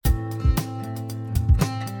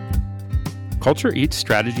Culture eats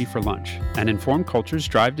strategy for lunch, and informed cultures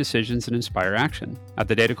drive decisions and inspire action. At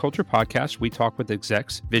the Data Culture Podcast, we talk with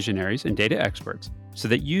execs, visionaries, and data experts so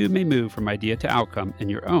that you may move from idea to outcome in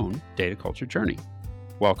your own data culture journey.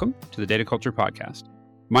 Welcome to the Data Culture Podcast.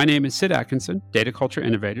 My name is Sid Atkinson, data culture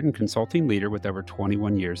innovator and consulting leader with over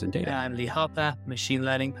 21 years in data. I'm Lee Harper, machine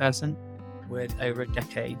learning person with over a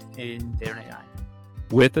decade in data and AI.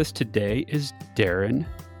 With us today is Daren.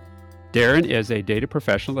 Daren is a data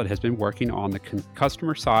professional that has been working on the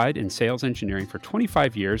customer side in sales engineering for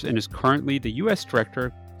 25 years and is currently the U.S.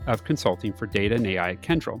 Director of Consulting for Data and AI at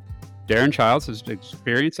Kyndryl. Daren Childs has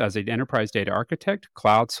experience as an enterprise data architect,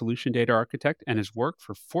 cloud solution data architect, and has worked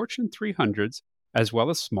for Fortune 300s as well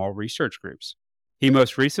as small research groups. He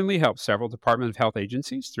most recently helped several Department of Health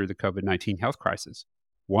agencies through the COVID-19 health crisis.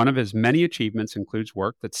 One of his many achievements includes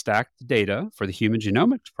work that stacked data for the Human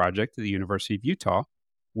Genomics Project at the University of Utah,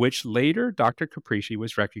 which later Dr. Capricci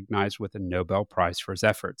was recognized with a Nobel Prize for his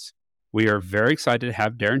efforts. We are very excited to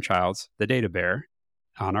have Daren Childs, the data bear,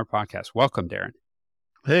 on our podcast. Welcome, Daren.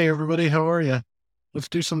 Hey, everybody. How are you? Let's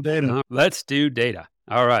do some data. Let's do data.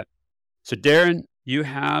 All right. So, Daren, you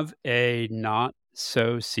have a not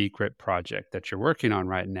so secret project that you're working on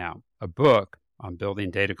right now, a book on building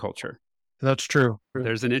data culture. That's true.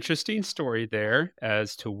 There's an interesting story there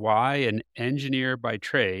as to why an engineer by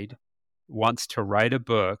trade wants to write a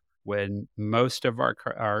book when most of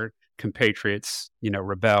our compatriots,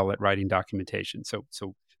 rebel at writing documentation.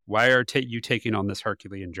 So why are you taking on this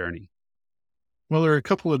Herculean journey? Well, there are a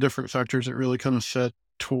couple of different factors that really kind of set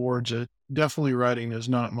towards it. Definitely writing is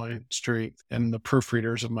not my strength, and the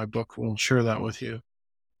proofreaders of my book will share that with you.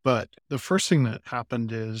 But the first thing that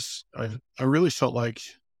happened is I really felt like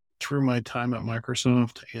through my time at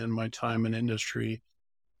Microsoft and my time in industry,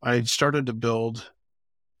 I started to build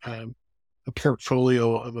a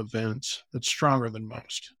portfolio of events that's stronger than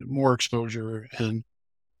most, more exposure and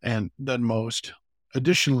than most.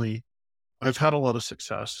 Additionally, I've had a lot of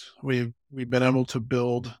success. We've been able to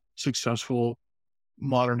build successful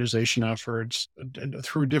modernization efforts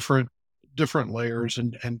through different layers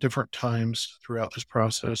and different times throughout this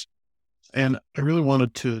process. And I really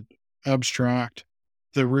wanted to abstract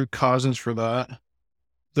the root causes for that.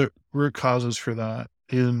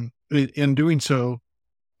 In doing so,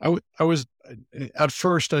 I was at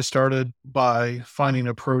first I started by finding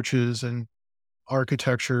approaches and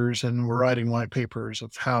architectures and writing white papers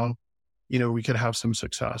of how, we could have some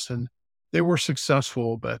success. And they were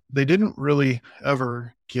successful, but they didn't really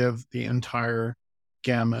ever give the entire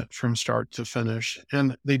gamut from start to finish.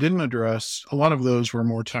 And they didn't address, a lot of those were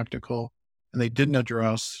more technical, and they didn't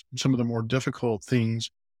address some of the more difficult things,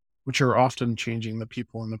 which are often changing the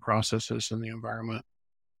people and the processes and the environment.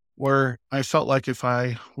 Where I felt like if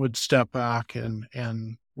I would step back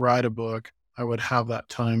and write a book, I would have that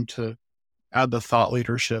time to add the thought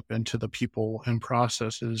leadership into the people and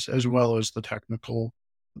processes, as well as the technical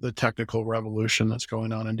revolution that's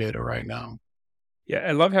going on in data right now. Yeah,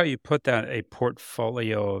 I love how you put that, a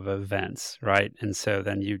portfolio of events, right? And so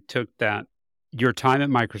then you took that, your time at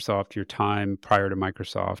Microsoft, your time prior to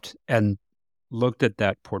Microsoft, and looked at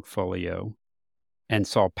that portfolio and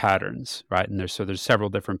saw patterns, right? And there's several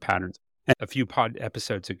different patterns. And a few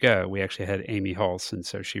episodes ago, we actually had Amy Hulse, and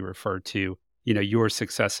so she referred to, your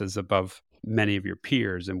successes above many of your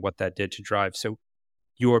peers and what that did to drive. So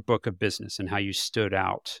your book of business and how you stood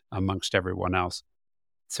out amongst everyone else.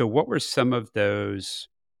 So what were some of those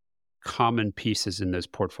common pieces in those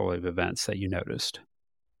portfolio of events that you noticed?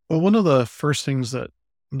 Well, one of the first things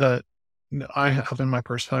that I have in my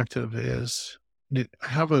perspective is I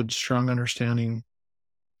have a strong understanding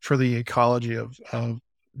for the ecology of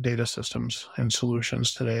data systems and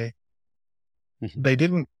solutions today.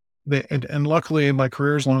 Mm-hmm. And luckily my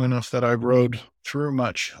career is long enough that I rode through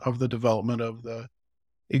much of the development of the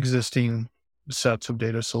existing sets of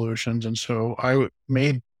data solutions. And so I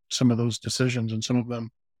made some of those decisions, and some of them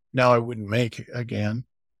now I wouldn't make again,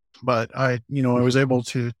 but I was able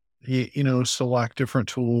to, select different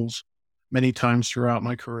tools many times throughout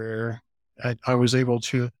my career. I was able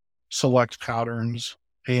to select patterns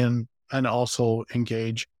and also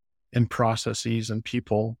engage in processes and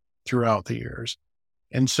people throughout the years.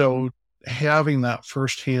 And so having that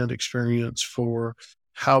firsthand experience for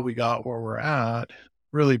how we got where we're at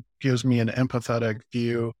really gives me an empathetic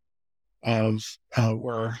view of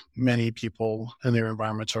where many people and their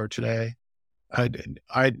environments are today.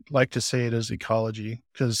 I'd like to say it as ecology,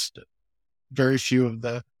 because very few of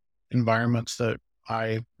the environments that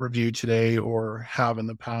I review today or have in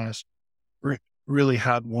the past really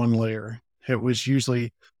had one layer. It was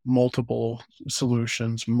usually multiple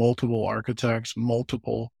solutions, multiple architects,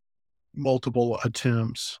 multiple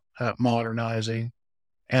attempts at modernizing.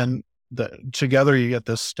 And together you get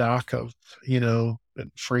this stack of,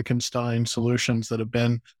 Frankenstein solutions that have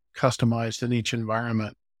been customized in each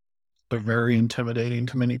environment. They're very intimidating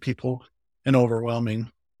to many people and overwhelming.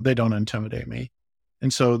 They don't intimidate me.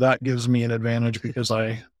 And so that gives me an advantage because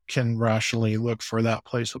I can rationally look for that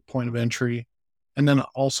place of point of entry. And then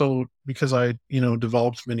also because I,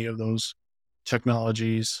 developed many of those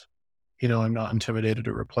technologies, I'm not intimidated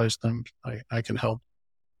to replace them. I can help,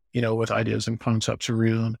 with ideas and concepts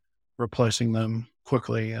around replacing them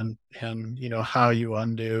quickly and, how you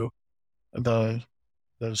undo the,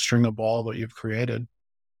 the string of ball that you've created.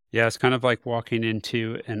 Yeah, it's kind of like walking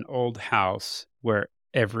into an old house where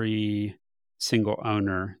every single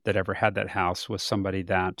owner that ever had that house was somebody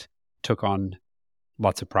that took on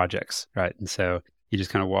lots of projects, right? And so you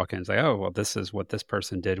just kind of walk in and say, oh, well, this is what this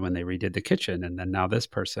person did when they redid the kitchen. And then now this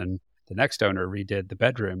person, the next owner, redid the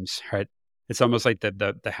bedrooms, right? It's almost like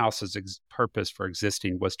the house's purpose for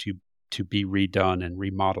existing was to be redone and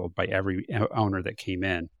remodeled by every owner that came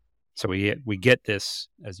in. So we get this,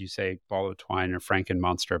 as you say, ball of twine or Franken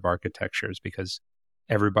monster of architectures because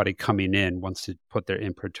everybody coming in wants to put their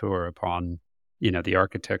imprimatur upon, the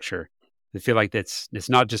architecture. They feel like it's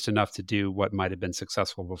not just enough to do what might have been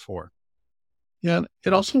successful before. Yeah,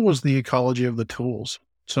 it also was the ecology of the tools.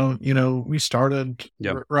 So, we started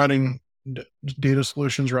writing data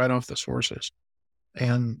solutions right off the sources.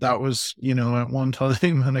 And that was, at one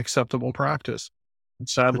time an acceptable practice. And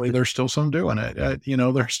sadly, there's still some doing it.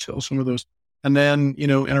 There's still some of those. And then,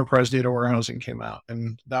 enterprise data warehousing came out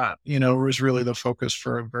and that, was really the focus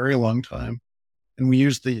for a very long time. And we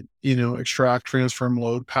used the, extract, transform,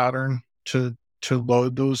 load pattern to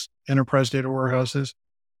load those enterprise data warehouses,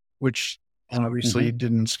 which obviously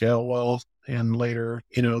didn't scale well. And later,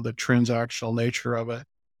 the transactional nature of it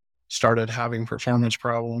started having performance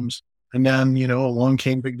problems. And then, along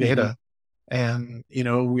came big data. And,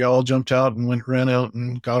 we all jumped out and ran out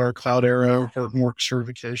and got our Cloudera Hortonworks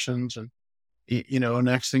certifications. And,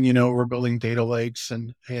 next thing you know, we're building data lakes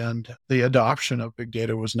and the adoption of big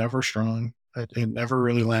data was never strong. It never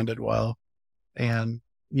really landed well. And,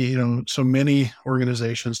 so many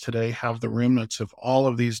organizations today have the remnants of all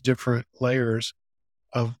of these different layers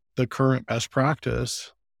of the current best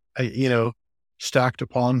practice, stacked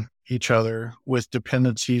upon each other with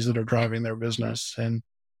dependencies that are driving their business. And,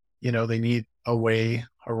 they need a way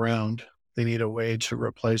around, they need a way to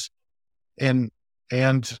replace. And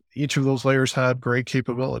each of those layers had great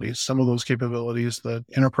capabilities. Some of those capabilities, the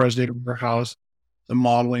enterprise data warehouse, the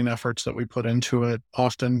modeling efforts that we put into it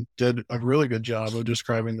often did a really good job of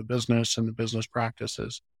describing the business and the business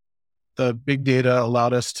practices. The big data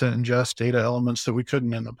allowed us to ingest data elements that we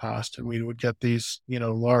couldn't in the past. And we would get these,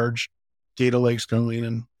 large data lakes going,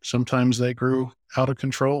 and sometimes they grew out of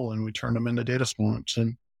control and we turned them into data swamps.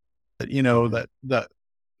 And,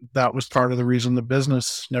 that was part of the reason the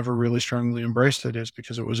business never really strongly embraced it, is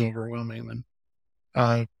because it was overwhelming.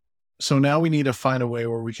 And, so now we need to find a way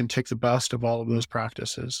where we can take the best of all of those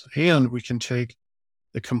practices and we can take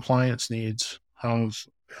the compliance needs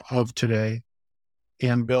of today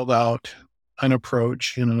and build out an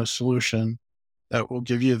approach and a solution that will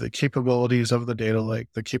give you the capabilities of the data lake,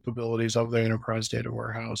 the capabilities of the enterprise data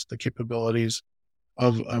warehouse, the capabilities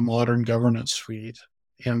of a modern governance suite,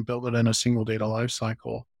 and build it in a single data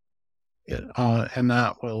lifecycle. And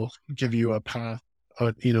that will give you a path,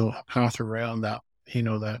 a path around that,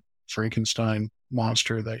 that Frankenstein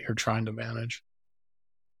monster that you're trying to manage.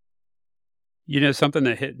 Something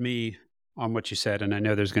that hit me on what you said, and I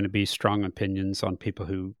know there's going to be strong opinions on people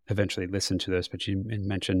who eventually listen to this, but you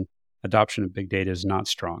mentioned adoption of big data is not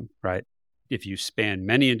strong, right? If you span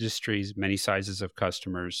many industries, many sizes of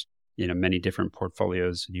customers, many different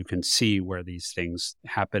portfolios, you can see where these things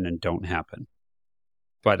happen and don't happen.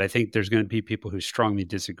 But I think there's going to be people who strongly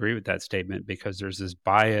disagree with that statement because there's this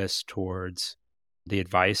bias towards the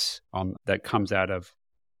advice that comes out of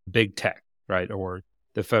big tech, right? Or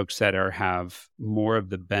the folks that have more of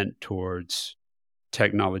the bent towards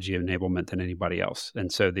technology enablement than anybody else.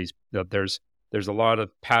 And so there's a lot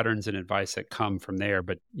of patterns and advice that come from there.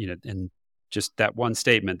 But, and just that one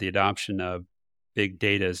statement, the adoption of big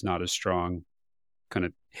data is not as strong, kind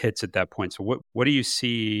of hits at that point. So what do you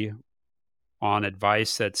see on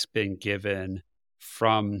advice that's been given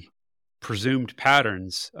from presumed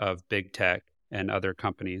patterns of big tech and other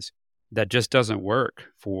companies that just doesn't work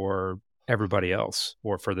for everybody else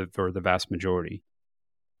or for the vast majority?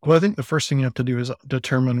 Well, I think the first thing you have to do is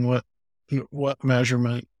determine what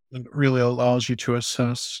measurement really allows you to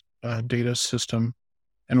assess a data system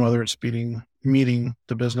and whether it's meeting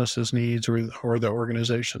the business's needs or the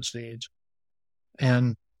organization's needs.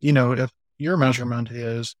 And, if your measurement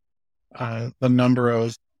is the number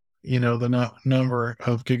of, number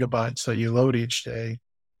of gigabytes that you load each day,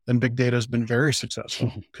 then big data has been very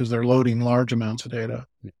successful because they're loading large amounts of data.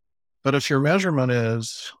 But if your measurement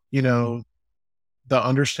is, the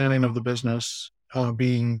understanding of the business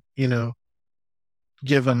being,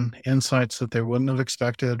 given insights that they wouldn't have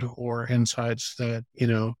expected or insights that,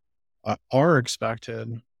 are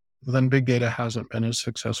expected, then big data hasn't been as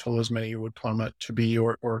successful as many would plumb it to be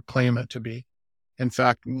or claim it to be. In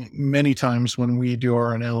fact, many times when we do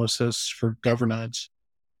our analysis for governance,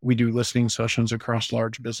 we do listening sessions across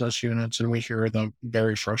large business units, and we hear them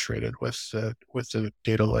very frustrated with the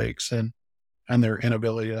data lakes and their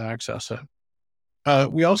inability to access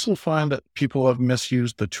it. We also find that people have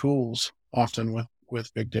misused the tools often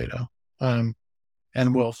with big data.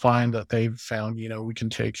 And we'll find that they've found, we can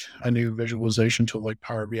take a new visualization tool like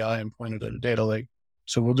Power BI and point it at a data lake.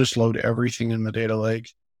 So we'll just load everything in the data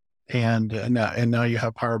lake. And now you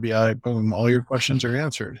have Power BI, boom, all your questions are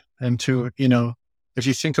answered. And if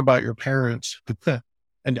you think about your parents,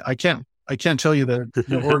 and I can't tell you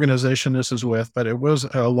the organization this is with, but it was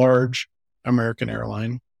a large American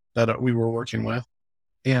airline that we were working with.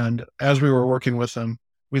 And as we were working with them,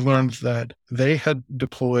 we learned that they had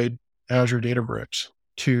deployed Azure Databricks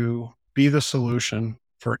to be the solution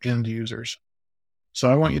for end users. So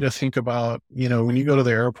I want you to think about, when you go to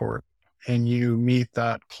the airport and you meet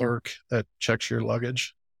that clerk that checks your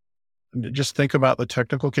luggage, just think about the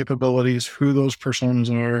technical capabilities, who those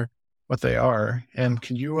personas are, what they are. And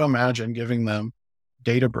can you imagine giving them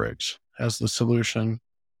Databricks as the solution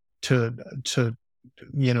to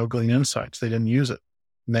glean insights? They didn't use it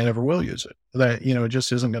and they never will use it. That, it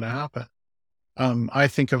just isn't going to happen. I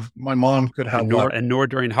think of my mom could have nor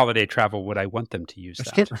during holiday travel would I want them to use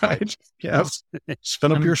that. Right? Yes.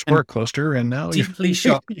 Spin up your smart cluster, and now deeply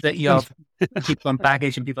shocked that you have people on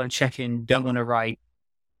baggage and people on check-in don't want to write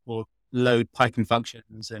or load Python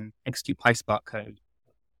functions and execute PySpark code.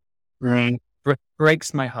 Right.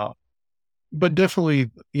 Breaks my heart. But definitely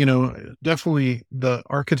the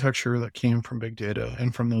architecture that came from big data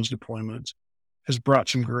and from those deployments has brought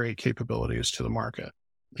some great capabilities to the market.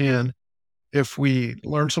 And if we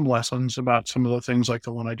learn some lessons about some of the things like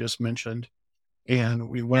the one I just mentioned, and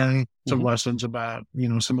we learn some lessons about,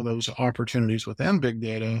 some of those opportunities within big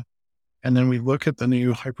data, and then we look at the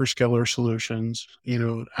new hyperscaler solutions,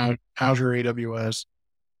 Azure, AWS,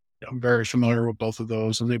 I'm very familiar with both of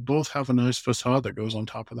those, and they both have a nice facade that goes on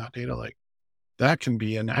top of that data lake. That can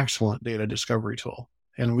be an excellent data discovery tool.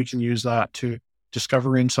 And we can use that to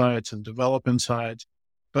discover insights and develop insights.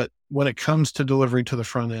 But when it comes to delivery to the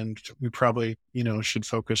front end, we probably, should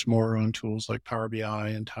focus more on tools like Power BI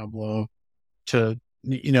and Tableau to,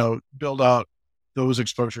 build out those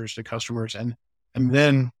exposures to customers. And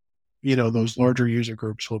then, those larger user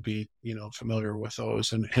groups will be, familiar with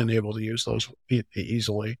those and able to use those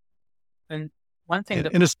easily. And one thing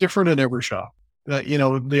and it's different in every shop.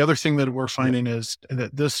 The other thing that we're finding is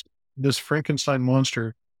that this Frankenstein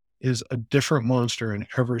monster is a different monster in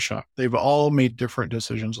every shop. They've all made different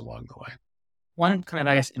decisions along the way. One kind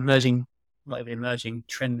of, I guess, emerging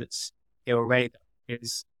trend that's here already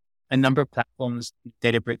is a number of platforms,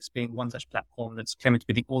 Databricks being one such platform that's claiming to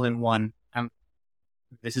be the all-in-one. And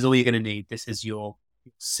this is all you're going to need. This is your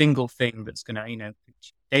single thing that's going to,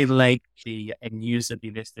 data lake, the end user,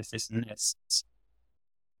 be this, and this.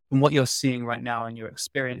 From what you're seeing right now in your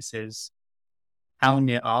experiences, how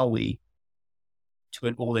near are we to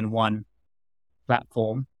an all-in-one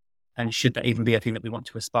platform? And should that even be a thing that we want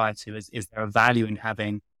to aspire to? Is there a value in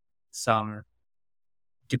having some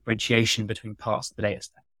differentiation between parts of the data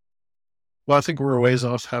stack? Well, I think we're a ways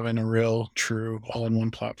off having a real, true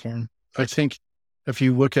all-in-one platform. I think if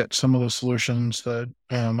you look at some of the solutions that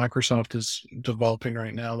Microsoft is developing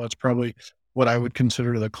right now, that's probably what I would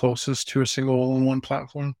consider the closest to a single all-in-one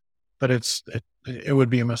platform. But it would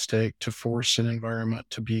be a mistake to force an environment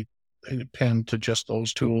to be pinned to just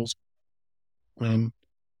those tools.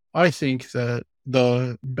 I think that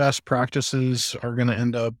the best practices are going to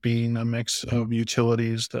end up being a mix of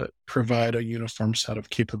utilities that provide a uniform set of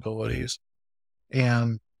capabilities.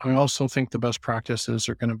 And I also think the best practices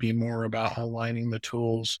are going to be more about aligning the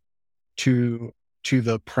tools to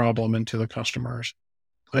the problem and to the customers.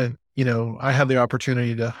 But, I had the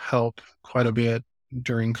opportunity to help quite a bit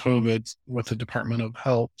during COVID with the Department of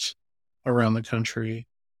Health around the country.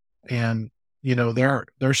 And,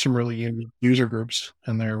 there's some really unique user groups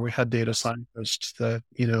in there. We had data scientists that,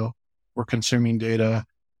 were consuming data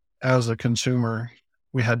as a consumer.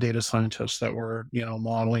 We had data scientists that were,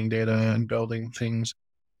 modeling data and building things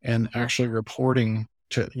and actually reporting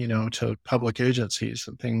to public agencies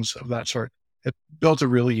and things of that sort. It built a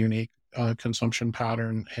really unique consumption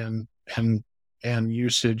pattern and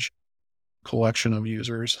usage collection of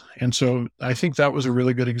users. And so I think that was a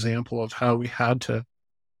really good example of how we had to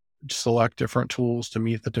select different tools to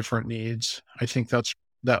meet the different needs. I think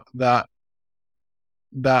that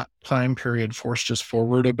time period forced us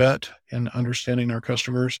forward a bit in understanding our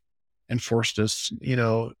customers and forced us,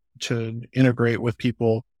 to integrate with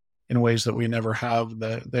people in ways that we never have.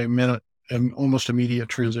 They meant an almost immediate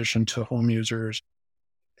transition to home users.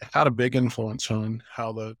 It had a big influence on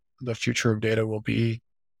how the future of data will be.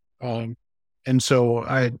 And so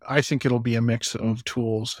I think it'll be a mix of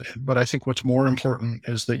tools, but I think what's more important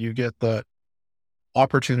is that you get the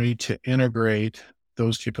opportunity to integrate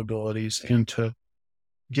those capabilities and to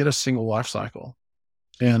get a single life cycle.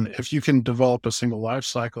 And if you can develop a single life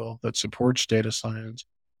cycle that supports data science,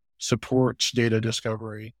 supports data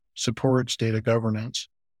discovery, supports data governance,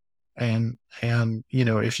 and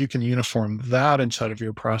if you can uniform that inside of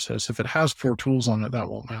your process, if it has 4 tools on it, that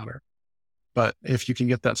won't matter. But if you can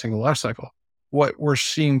get that single life cycle, what we're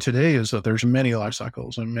seeing today is that there's many life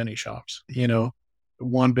cycles in many shops.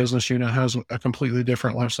 One business unit has a completely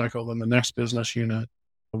different life cycle than the next business unit.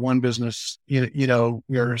 One business,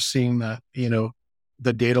 we're seeing that,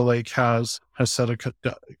 the data lake has a set of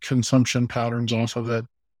consumption patterns off of it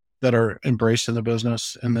that are embraced in the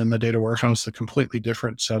business. And then the data warehouse, a completely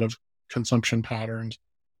different set of consumption patterns.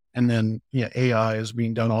 And then AI is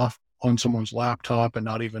being done off on someone's laptop and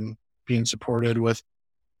not even being supported with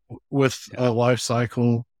a life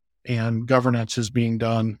cycle, and governance is being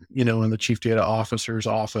done, in the chief data officer's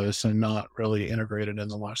office and not really integrated in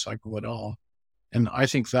the life cycle at all. And I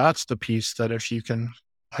think that's the piece that if you can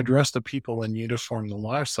address the people and uniform the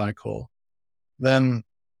life cycle, then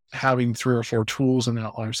having 3 or 4 tools in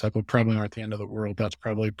that life cycle probably aren't the end of the world. That's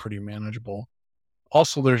probably pretty manageable.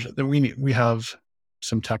 Also, we have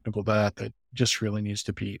some technical debt that just really needs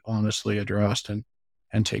to be honestly addressed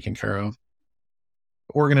and taken care of.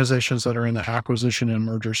 Organizations that are in the acquisition and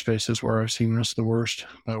merger spaces where I've seen this the worst,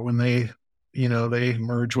 but when they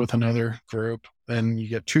merge with another group, then you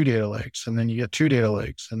get 2 data lakes, and then you get 2 data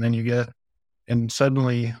lakes, and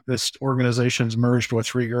suddenly this organization's merged with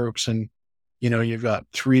 3 groups, and you've got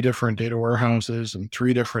 3 different data warehouses and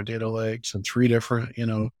 3 different data lakes and 3 different,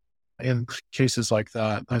 in cases like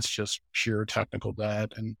that, that's just pure technical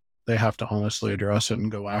debt, and they have to honestly address it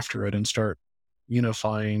and go after it and start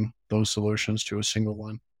unifying those solutions to a single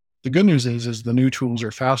one. The good news is the new tools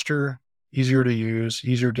are faster, easier to use,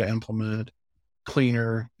 easier to implement,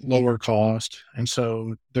 cleaner, lower cost. And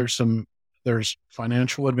so there's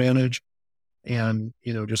financial advantage and,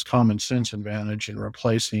 just common sense advantage in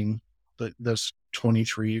replacing this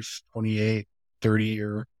 23, 28,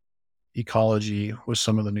 30-year ecology with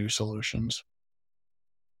some of the new solutions.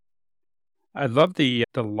 I love the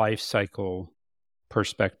life cycle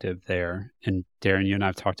perspective there. And Daren, you and I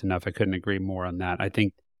have talked enough. I couldn't agree more on that. I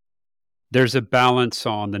think there's a balance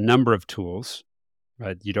on the number of tools,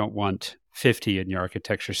 right? You don't want 50 in your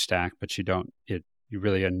architecture stack, but you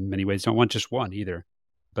really in many ways don't want just one either.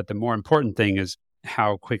 But the more important thing is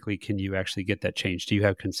how quickly can you actually get that change? Do you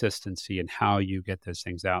have consistency in how you get those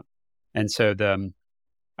things out? And so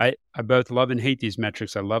I both love and hate these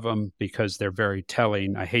metrics. I love them because they're very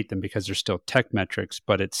telling. I hate them because they're still tech metrics,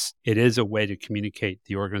 but it is a way to communicate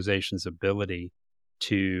the organization's ability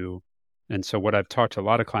to. And so what I've talked to a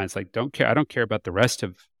lot of clients, like, I don't care about the rest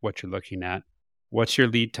of what you're looking at. What's your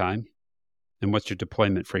lead time and what's your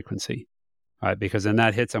deployment frequency? Because then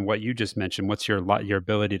that hits on what you just mentioned. What's your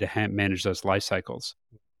ability to manage those life cycles?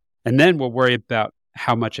 And then we'll worry about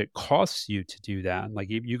how much it costs you to do that. Like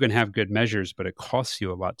you can have good measures, but it costs you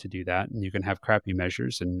a lot to do that. And you can have crappy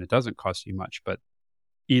measures and it doesn't cost you much. But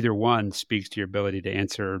either one speaks to your ability to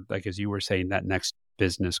answer, like as you were saying, that next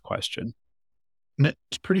business question. And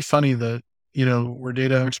it's pretty funny that, we're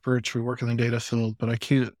data experts, we work in the data field, but I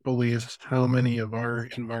can't believe how many of our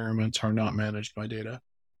environments are not managed by data.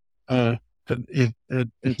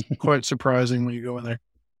 It's quite surprising when you go in there.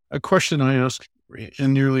 A question I ask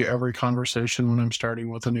in nearly every conversation when I'm starting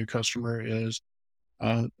with a new customer is,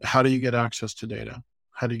 how do you get access to data?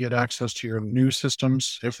 How do you get access to your new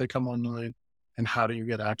systems if they come online? And how do you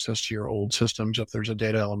get access to your old systems if there's a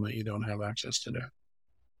data element you don't have access to?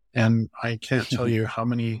 And I can't tell you how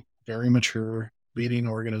many very mature leading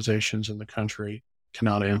organizations in the country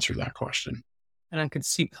cannot answer that question. And I could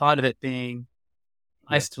see part of it being,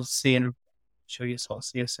 I still see, and I'm sure you sort of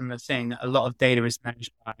see a similar thing, a lot of data is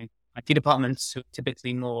managed by IT departments who are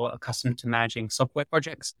typically more accustomed to managing software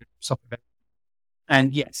projects,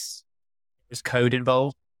 And yes, there's code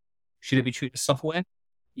involved. Should it be treated as software?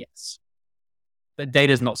 Yes. But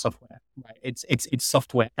data is not software, right? It's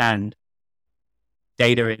software, and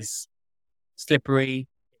data is slippery,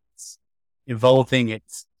 it's evolving, it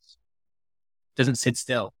doesn't sit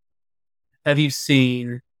still. Have you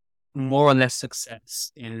seen more or less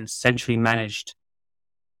success in centrally managed,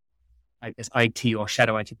 I guess, IT or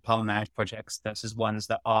shadow IT department managed projects versus ones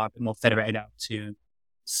that are a bit more federated out to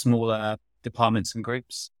smaller departments and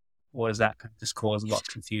groups? Or does that kind of just cause a lot of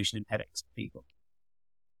confusion and headaches for people?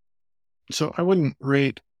 So I wouldn't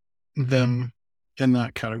rate them in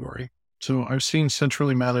that category. So I've seen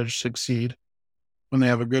centrally managed succeed when they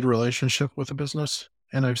have a good relationship with a business.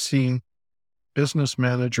 And I've seen business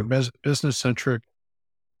managed or business centric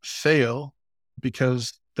fail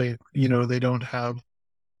because they don't have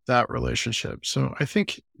that relationship. So I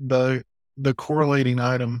think the correlating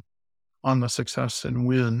item on the success and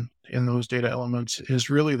win in those data elements is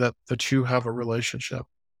really that the two have a relationship,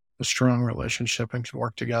 a strong relationship, and can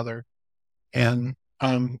work together. And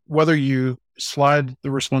whether you slide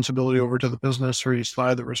the responsibility over to the business or you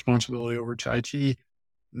slide the responsibility over to IT,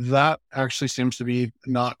 that actually seems to be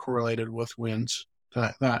not correlated with wins.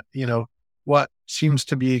 What seems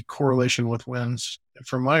to be correlation with wins,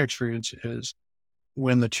 from my experience, is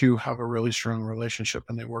when the two have a really strong relationship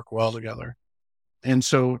and they work well together. And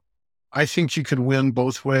so I think you could win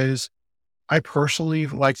both ways. I personally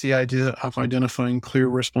like the idea of identifying clear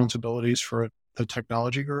responsibilities for the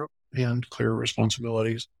technology group and clear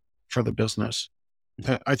responsibilities for the business.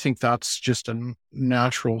 I think that's just a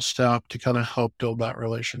natural step to kind of help build that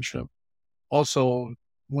relationship. Also,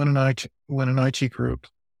 when an IT group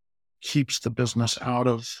keeps the business out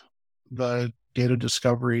of the data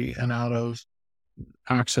discovery and out of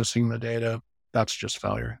accessing the data, that's just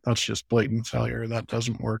failure. That's just blatant failure. That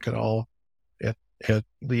doesn't work at all. It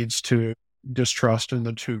leads to distrust in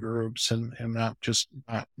the two groups, and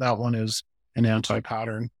that one is an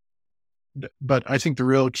anti-pattern. But I think the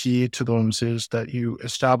real key to those is that you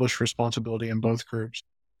establish responsibility in both groups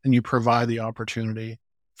and you provide the opportunity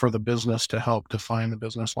for the business to help define the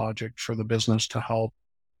business logic, for the business to help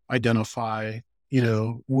identify,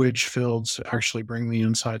 which fields actually bring the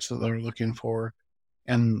insights that they're looking for,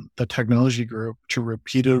 and the technology group to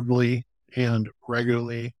repeatedly and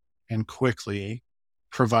regularly and quickly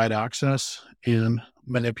provide access and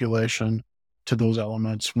manipulation to those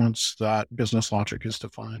elements once that business logic is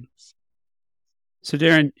defined. So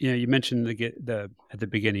Daren, you mentioned at the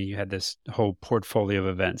beginning, you had this whole portfolio of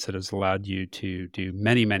events that has allowed you to do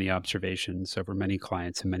many, many observations over many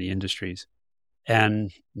clients and many industries.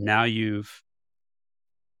 And now you've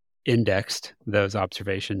indexed those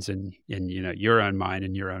observations in your own mind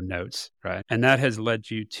and your own notes, right? And that has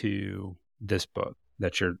led you to this book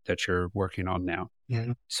that you're working on now.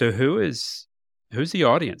 Yeah. So who's the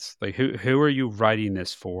audience? Like who are you writing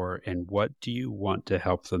this for, and what do you want to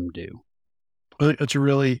help them do? Well, it's a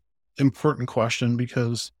really important question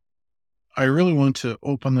because I really want to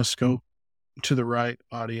open the scope to the right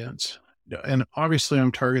audience. And obviously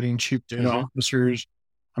I'm targeting chief data officers.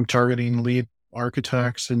 I'm targeting lead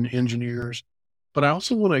architects and engineers, but I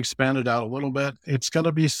also want to expand it out a little bit. It's got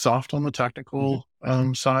to be soft on the technical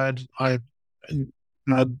side. I've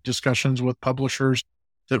had discussions with publishers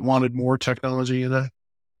that wanted more technology in it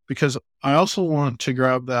because I also want to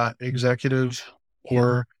grab that executive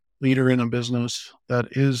or leader in a business that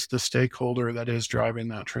is the stakeholder that is driving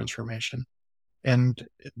that transformation. And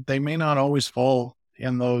they may not always fall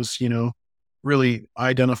in those, really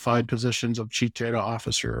identified positions of chief data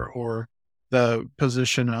officer or the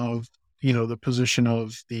position of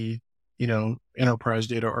the enterprise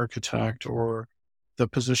data architect or the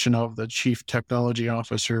position of the chief technology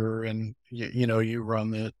officer. And, you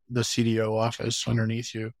run the CDO office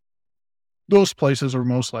underneath you. Those places are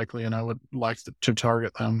most likely, and I would like to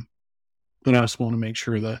target them. But I just want to make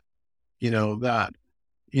sure that, that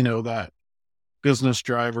business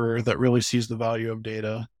driver that really sees the value of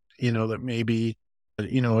data, that maybe,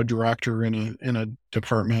 a director in a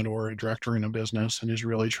department or a director in a business and is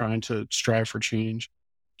really trying to strive for change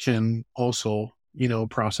can also,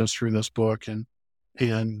 process through this book and,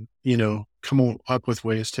 come up with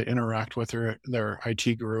ways to interact with their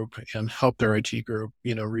IT group and help their IT group,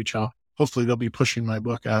 reach out. Hopefully they'll be pushing my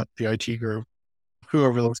book at the IT group,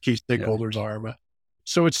 whoever those key stakeholders are. But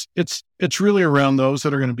so it's really around those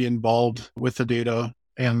that are going to be involved with the data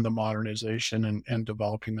and the modernization and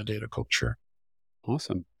developing the data culture.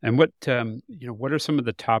 Awesome. And what are some of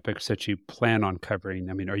the topics that you plan on covering?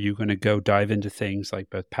 I mean, are you going to go dive into things like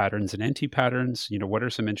both patterns and anti-patterns? What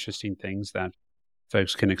are some interesting things that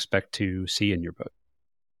folks can expect to see in your book?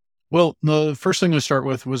 Well, the first thing I start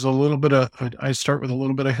with was I start with a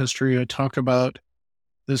little bit of history. I talk about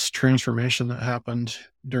this transformation that happened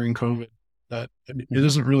during COVID, that it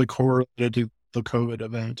isn't really correlated to the COVID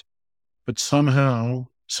event, but somehow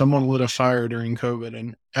someone lit a fire during COVID,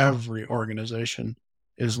 and every organization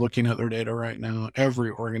is looking at their data right now. Every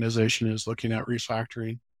organization is looking at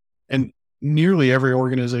refactoring, and nearly every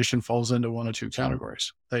organization falls into one of two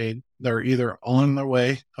categories. They're either on their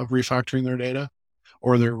way of refactoring their data,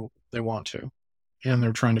 or they want to, and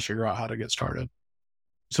they're trying to figure out how to get started.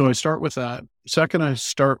 So I start with that. Second, I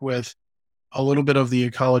start with a little bit of the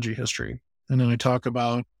ecology history. And then I talk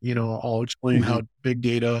about, I'll explain how big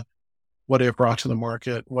data, what it brought to the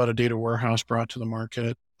market, what a data warehouse brought to the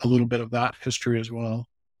market, a little bit of that history as well,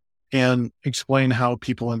 and explain how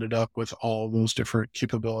people ended up with all those different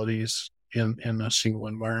capabilities in a single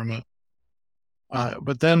environment.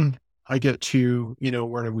 But then I get to,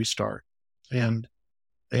 where do we start? And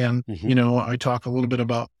I talk a little bit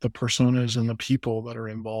about the personas and the people that are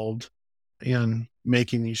involved in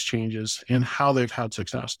making these changes and how they've had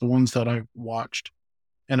success. The ones that I've watched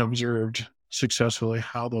and observed successfully,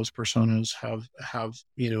 how those personas have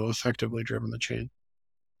effectively driven the change.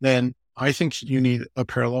 Then I think you need a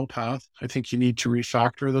parallel path. I think you need to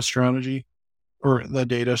refactor the strategy or the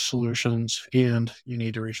data solutions, and you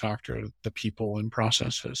need to refactor the people and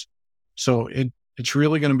processes. So it's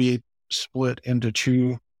really going to be split into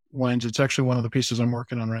two lines. It's actually one of the pieces I'm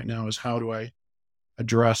working on right now is how do I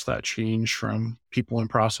address that change from people and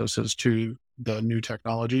processes to the new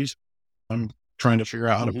technologies. I'm trying to figure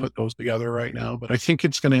out how to put those together right now, but I think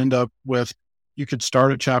it's going to end up with, you could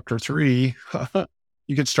start at chapter 3.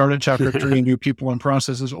 You could start at chapter 3 and do people and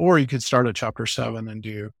processes, or you could start at chapter 7 and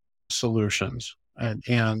do solutions.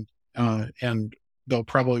 And there'll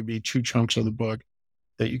probably be two chunks of the book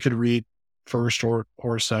that you could read first or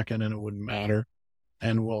second, and it wouldn't matter.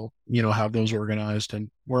 And we'll, have those organized, and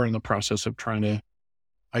we're in the process of trying to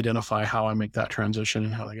identify how I make that transition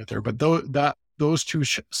and how I get there. But those two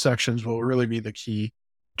sections will really be the key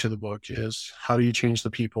to the book, is how do you change the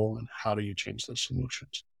people and how do you change the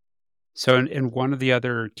solutions? So, and one of the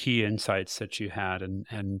other key insights that you had,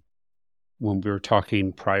 and when we were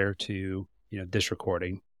talking prior to this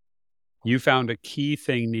recording, you found a key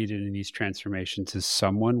thing needed in these transformations is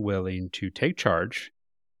someone willing to take charge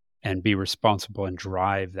and be responsible and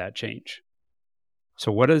drive that change.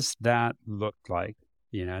 So, what does that look like?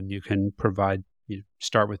 And you can provide,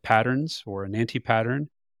 start with patterns or an anti-pattern,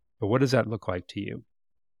 but what does that look like to you?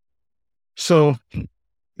 So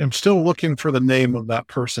I'm still looking for the name of that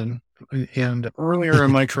person. And earlier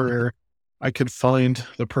in my career, I could find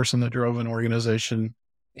the person that drove an organization,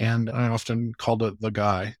 and I often called it the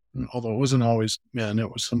guy, although it wasn't always men.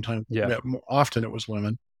 It was sometimes, often it was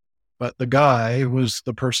women. But the guy was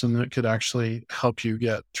the person that could actually help you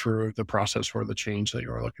get through the process or the change that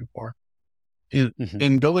you were looking for.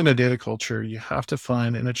 In building a data culture, you have to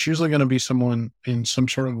find, and it's usually going to be someone in some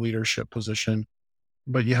sort of leadership position,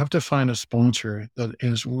 but you have to find a sponsor that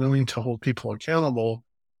is willing to hold people accountable,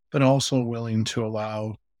 but also willing to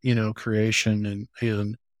allow, creation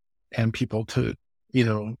and people to,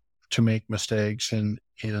 to make mistakes and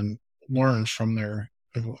learn from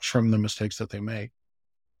the mistakes that they make.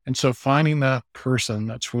 And so finding that person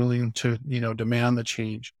that's willing to, demand the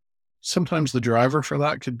change. Sometimes the driver for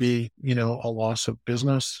that could be, a loss of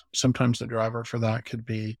business. Sometimes the driver for that could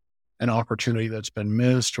be an opportunity that's been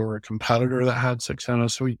missed or a competitor that had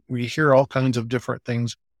success. So we hear all kinds of different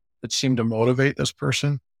things that seem to motivate this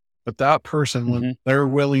person. But that person, when they're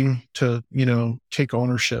willing to, take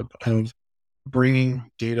ownership of bringing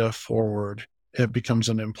data forward, it becomes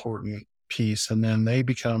an important piece. And then they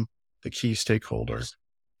become the key stakeholders.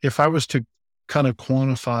 If I was to kind of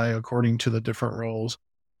quantify according to the different roles,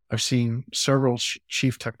 I've seen several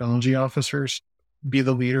chief technology officers be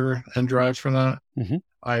the leader and drive for that.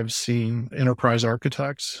 I've seen enterprise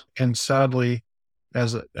architects, and sadly,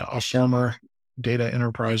 as a former data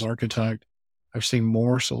enterprise architect, I've seen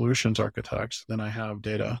more solutions architects than I have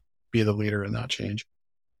data be the leader in that change.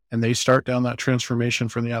 And they start down that transformation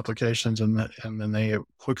from the applications, and then they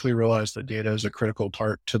quickly realize that data is a critical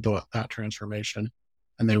part to that transformation,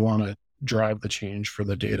 and they want to drive the change for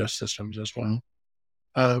the data systems as well.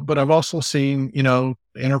 But I've also seen,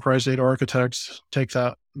 enterprise data architects take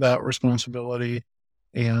that responsibility.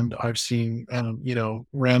 And I've seen,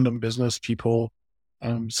 random business people.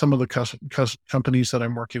 Some of the companies that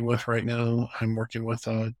I'm working with right now, I'm working with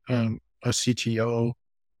a CTO,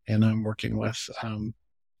 and I'm working with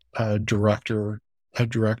a director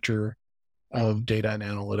of data and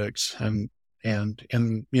analytics, and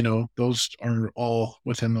those are all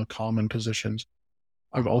within the common positions.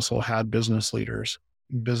 I've also had business leaders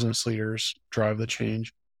drive the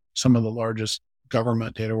change. Some of the largest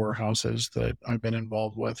government data warehouses that I've been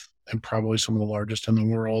involved with, and probably some of the largest in the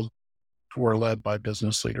world, were led by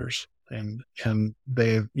business leaders. And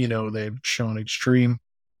they've shown extreme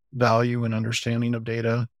value and understanding of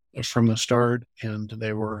data from the start, and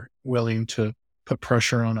they were willing to put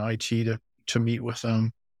pressure on IT to meet with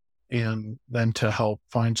them, and then to help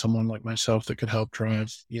find someone like myself that could help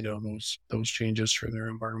drive, those changes for their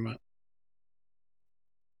environment.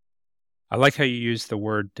 I like how you use the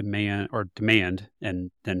word demand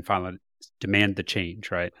and then finally demand the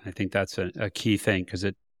change, right? I think that's a key thing because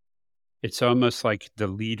it's almost like the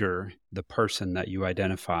leader, the person that you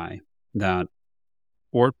identify that,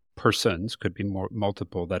 or persons, could be more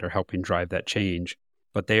multiple, that are helping drive that change,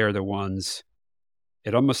 but they are the ones.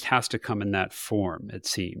 It almost has to come in that form, it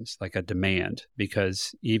seems, like a demand,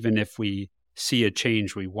 because even if we see a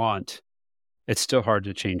change we want, it's still hard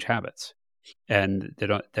to change habits. And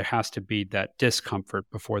there has to be that discomfort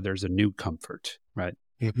before there's a new comfort, right?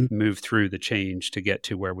 Mhm. Move through the change to get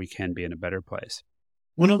to where we can be in a better place.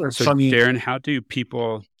 One other So, funny, Daren, how do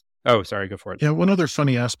people? Oh, sorry, go for it. yeah, one other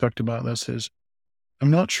funny aspect about this is I'm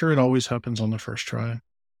not sure it always happens on the first try.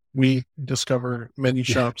 We discover many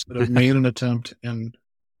shops that have made an attempt, and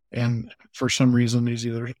for some reason these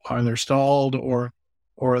either stalled or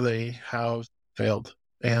they have failed.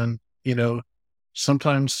 And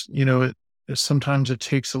sometimes sometimes it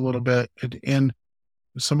takes a little bit, and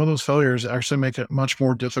some of those failures actually make it much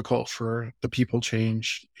more difficult for the people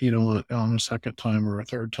change, on a second time or a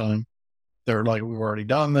third time. They're like, we've already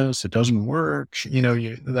done this. It doesn't work.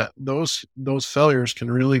 Those failures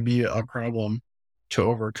can really be a problem to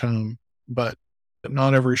overcome, but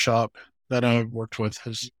not every shop that I've worked with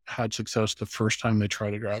has had success the first time they try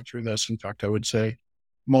to drive through this. In fact, I would say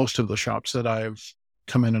most of the shops that I've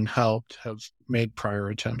come in and helped have made prior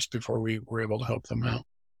attempts before we were able to help them out.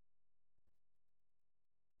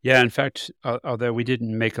 Yeah, in fact, although we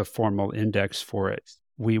didn't make a formal index for it,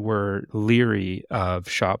 we were leery of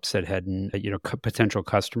shops that had, potential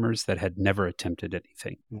customers that had never attempted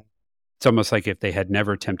anything. Mm. It's almost like if they had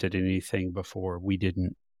never attempted anything before, we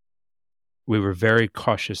were very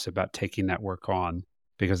cautious about taking that work on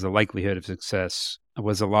because the likelihood of success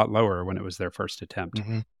was a lot lower when it was their first attempt.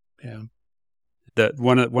 Mm-hmm. Yeah.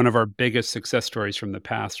 One of our biggest success stories from the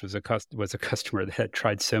past was a customer that had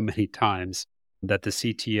tried so many times that the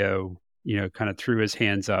CTO, kind of threw his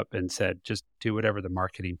hands up and said, "Just do whatever the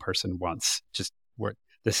marketing person wants.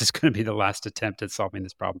 This is going to be the last attempt at solving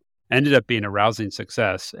this problem." Ended up being a rousing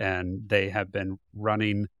success, and they have been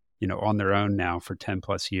running, on their own now for 10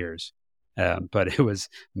 plus years. But it was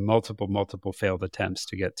multiple failed attempts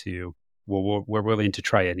to get to, well, we're willing to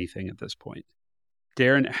try anything at this point.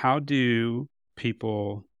 Daren, how do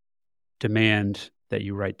people demand that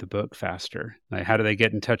you write the book faster? Like, how do they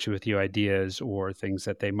get in touch with you, ideas or things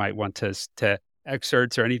that they might want to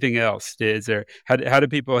excerpts or anything else? How do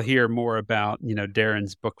people hear more about,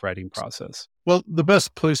 Daren's book writing process? Well, the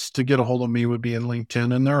best place to get a hold of me would be in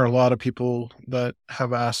LinkedIn. And there are a lot of people that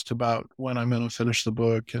have asked about when I'm going to finish the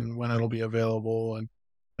book and when it'll be available.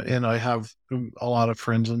 And I have a lot of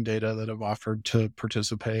friends in data that have offered to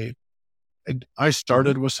participate. I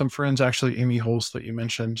started with some friends, actually, Amy Holst that you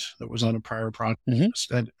mentioned, that was on a prior project,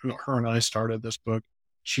 and her and I started this book.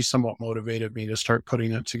 She somewhat motivated me to start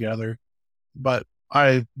putting it together, but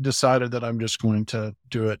I decided that I'm just going to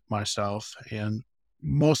do it myself. And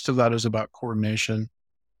most of that is about coordination.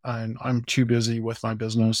 And I'm too busy with my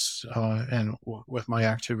business and with my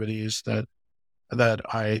activities that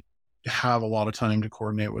I have a lot of time to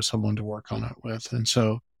coordinate with someone to work on it with. And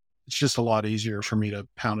so it's just a lot easier for me to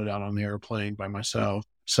pound it out on the airplane by myself.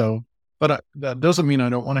 So, but that doesn't mean I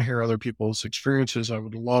don't want to hear other people's experiences. I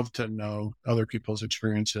would love to know other people's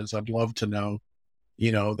experiences. I'd love to know,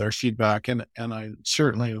 their feedback. And I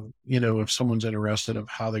certainly, if someone's interested of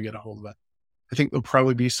how they get a hold of it. I think there'll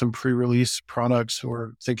probably be some pre-release products.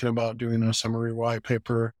 We're thinking about doing a summary white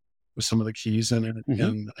paper with some of the keys in it.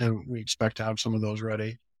 And we expect to have some of those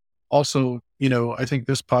ready. Also, I think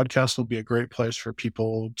this podcast will be a great place for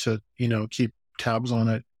people to, keep tabs on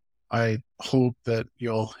it. I hope that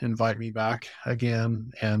you'll invite me back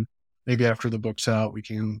again. And maybe after the book's out, we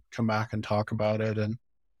can come back and talk about it, and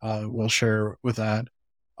we'll share with that.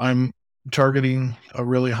 I'm targeting a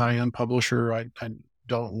really high-end publisher. I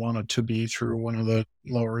don't want it to be through one of the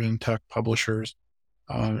lower-end tech publishers.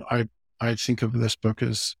 I think of this book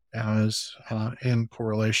as in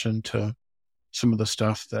correlation to some of the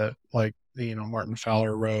stuff that, like, Martin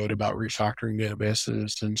Fowler wrote about refactoring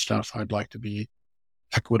databases and stuff. I'd like to be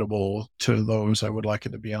equitable to those. I would like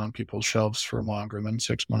it to be on people's shelves for longer than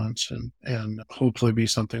 6 months, and hopefully be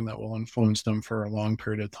something that will influence them for a long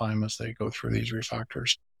period of time as they go through these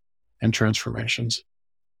refactors and transformations.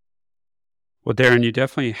 Well, Daren, you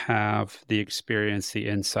definitely have the experience, the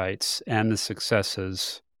insights, and the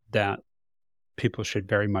successes that people should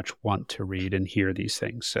very much want to read and hear these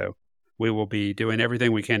things. So we will be doing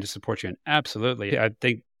everything we can to support you. And absolutely, I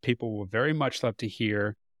think people will very much love to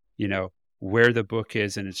hear, where the book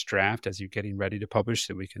is in its draft as you're getting ready to publish,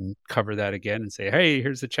 so we can cover that again and say, hey,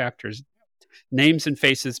 here's the chapters. Names and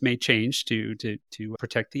faces may change to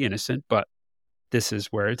protect the innocent, but this is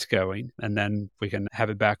where it's going. And then we can have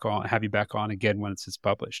you back on again once it's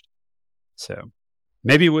published. So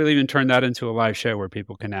maybe we'll even turn that into a live show where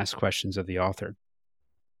people can ask questions of the author.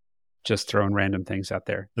 Just throwing random things out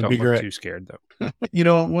there. That'd Don't look great. too scared,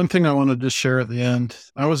 though. One thing I wanted to share at the end,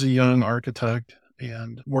 I was a young architect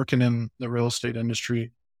and working in the real estate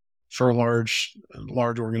industry for a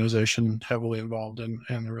large organization heavily involved in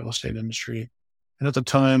the real estate industry. And at the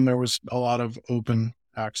time, there was a lot of open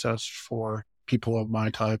access for people of my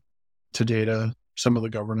type to data. Some of the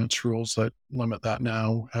governance rules that limit that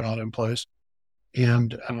now are not in place.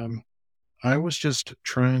 And I was just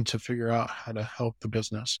trying to figure out how to help the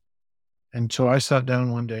business. And so I sat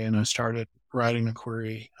down one day and I started writing a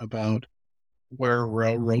query about where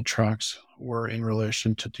railroad tracks were in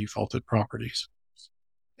relation to defaulted properties.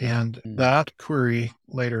 And that query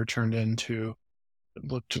later turned into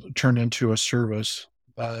a service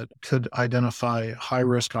that could identify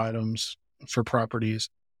high-risk items for properties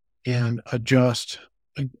and adjust,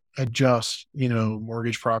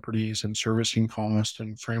 mortgage properties and servicing costs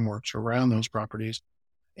and frameworks around those properties.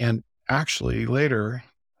 And actually later,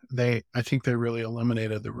 I think they really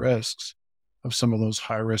eliminated the risks of some of those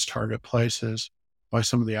high-risk target places by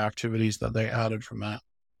some of the activities that they added from that.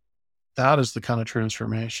 That is the kind of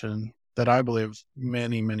transformation that I believe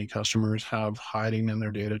many, many customers have hiding in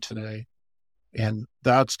their data today. And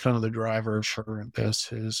that's kind of the driver for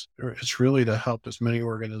this it's really to help as many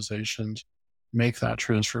organizations make that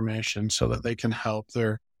transformation so that they can help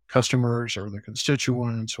their customers or their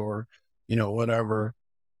constituents or, whatever,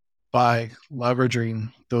 by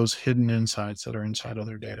leveraging those hidden insights that are inside of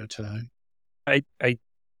their data today. I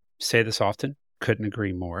say this often, couldn't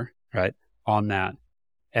agree more, right, on that.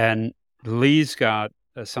 And Lee's got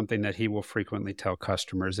something that he will frequently tell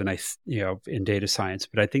customers, and in data science,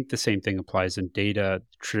 but I think the same thing applies in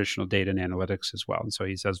traditional data and analytics as well. And so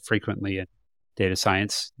he says frequently in data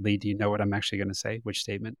science. Lee, do you know what I'm actually going to say? Which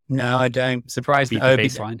statement? No, I don't. Surprised. Beat the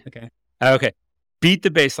baseline. Okay. Beat the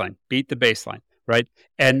baseline, right?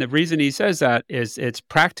 And the reason he says that is it's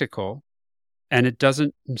practical and it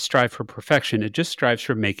doesn't strive for perfection. It just strives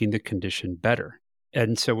for making the condition better.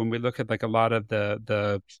 And so when we look at like a lot of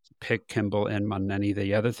the pick, Kimball, and on any of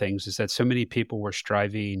the other things, is that so many people were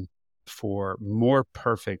striving for more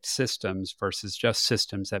perfect systems versus just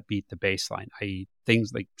systems that beat the baseline, i.e.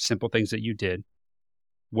 things like simple things that you did.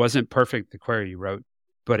 Wasn't perfect, the query you wrote,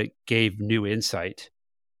 but it gave new insight.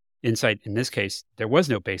 Insight, in this case, there was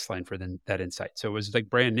no baseline for that insight. So it was like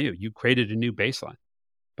brand new. You created a new baseline.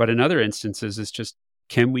 But in other instances, it's just,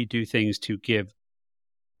 can we do things to give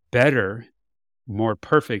better, more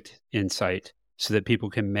perfect insight so that people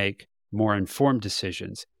can make more informed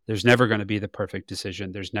decisions? There's never going to be the perfect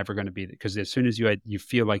decision. There's never going to be, because as soon as you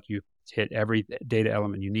feel like you hit every data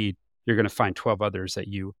element you need, you're going to find 12 others that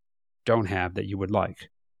you don't have that you would like.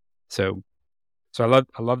 So I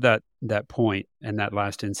love that point and that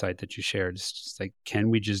last insight that you shared. It's just like,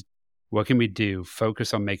 what can we do?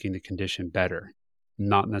 Focus on making the condition better,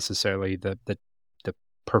 not necessarily the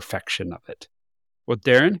perfection of it. Well,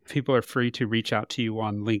 Daren, people are free to reach out to you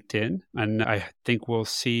on LinkedIn. And I think we'll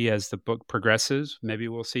see as the book progresses, maybe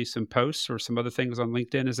we'll see some posts or some other things on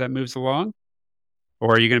LinkedIn as that moves along.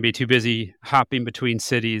 Or are you going to be too busy hopping between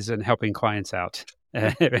cities and helping clients out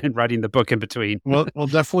and writing the book in between? Well, we'll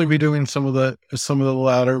definitely be doing some of the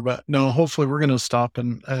latter, but no, hopefully we're going to stop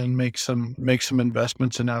and make some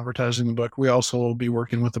investments in advertising the book. We also will be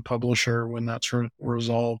working with the publisher when that's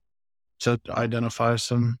resolved to identify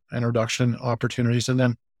some introduction opportunities. And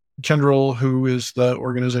then Kyndryl, who is the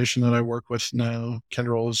organization that I work with now,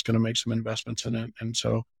 Kyndryl is going to make some investments in it. And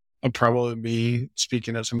so I'll probably be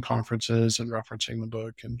speaking at some conferences and referencing the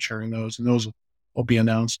book and sharing those. And those will be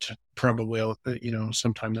announced probably,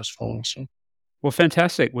 sometime this fall. So, well,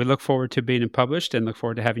 fantastic. We look forward to being published and look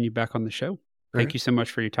forward to having you back on the show. Great. Thank you so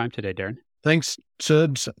much for your time today, Daren. Thanks,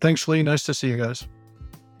 Sid. Thanks, Lee. Nice to see you guys.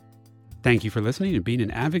 Thank you for listening and being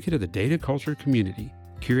an advocate of the data culture community.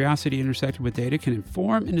 Curiosity intersected with data can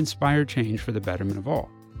inform and inspire change for the betterment of all.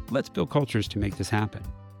 Let's build cultures to make this happen.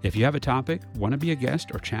 If you have a topic, want to be a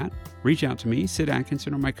guest or chat, reach out to me, Sid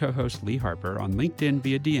Atkinson, or my co-host Lee Harper on LinkedIn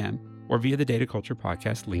via DM or via the Data Culture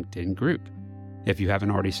Podcast LinkedIn group. If you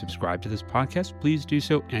haven't already subscribed to this podcast, please do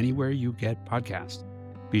so anywhere you get podcasts.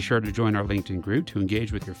 Be sure to join our LinkedIn group to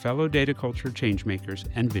engage with your fellow data culture changemakers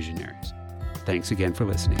and visionaries. Thanks again for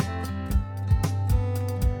listening.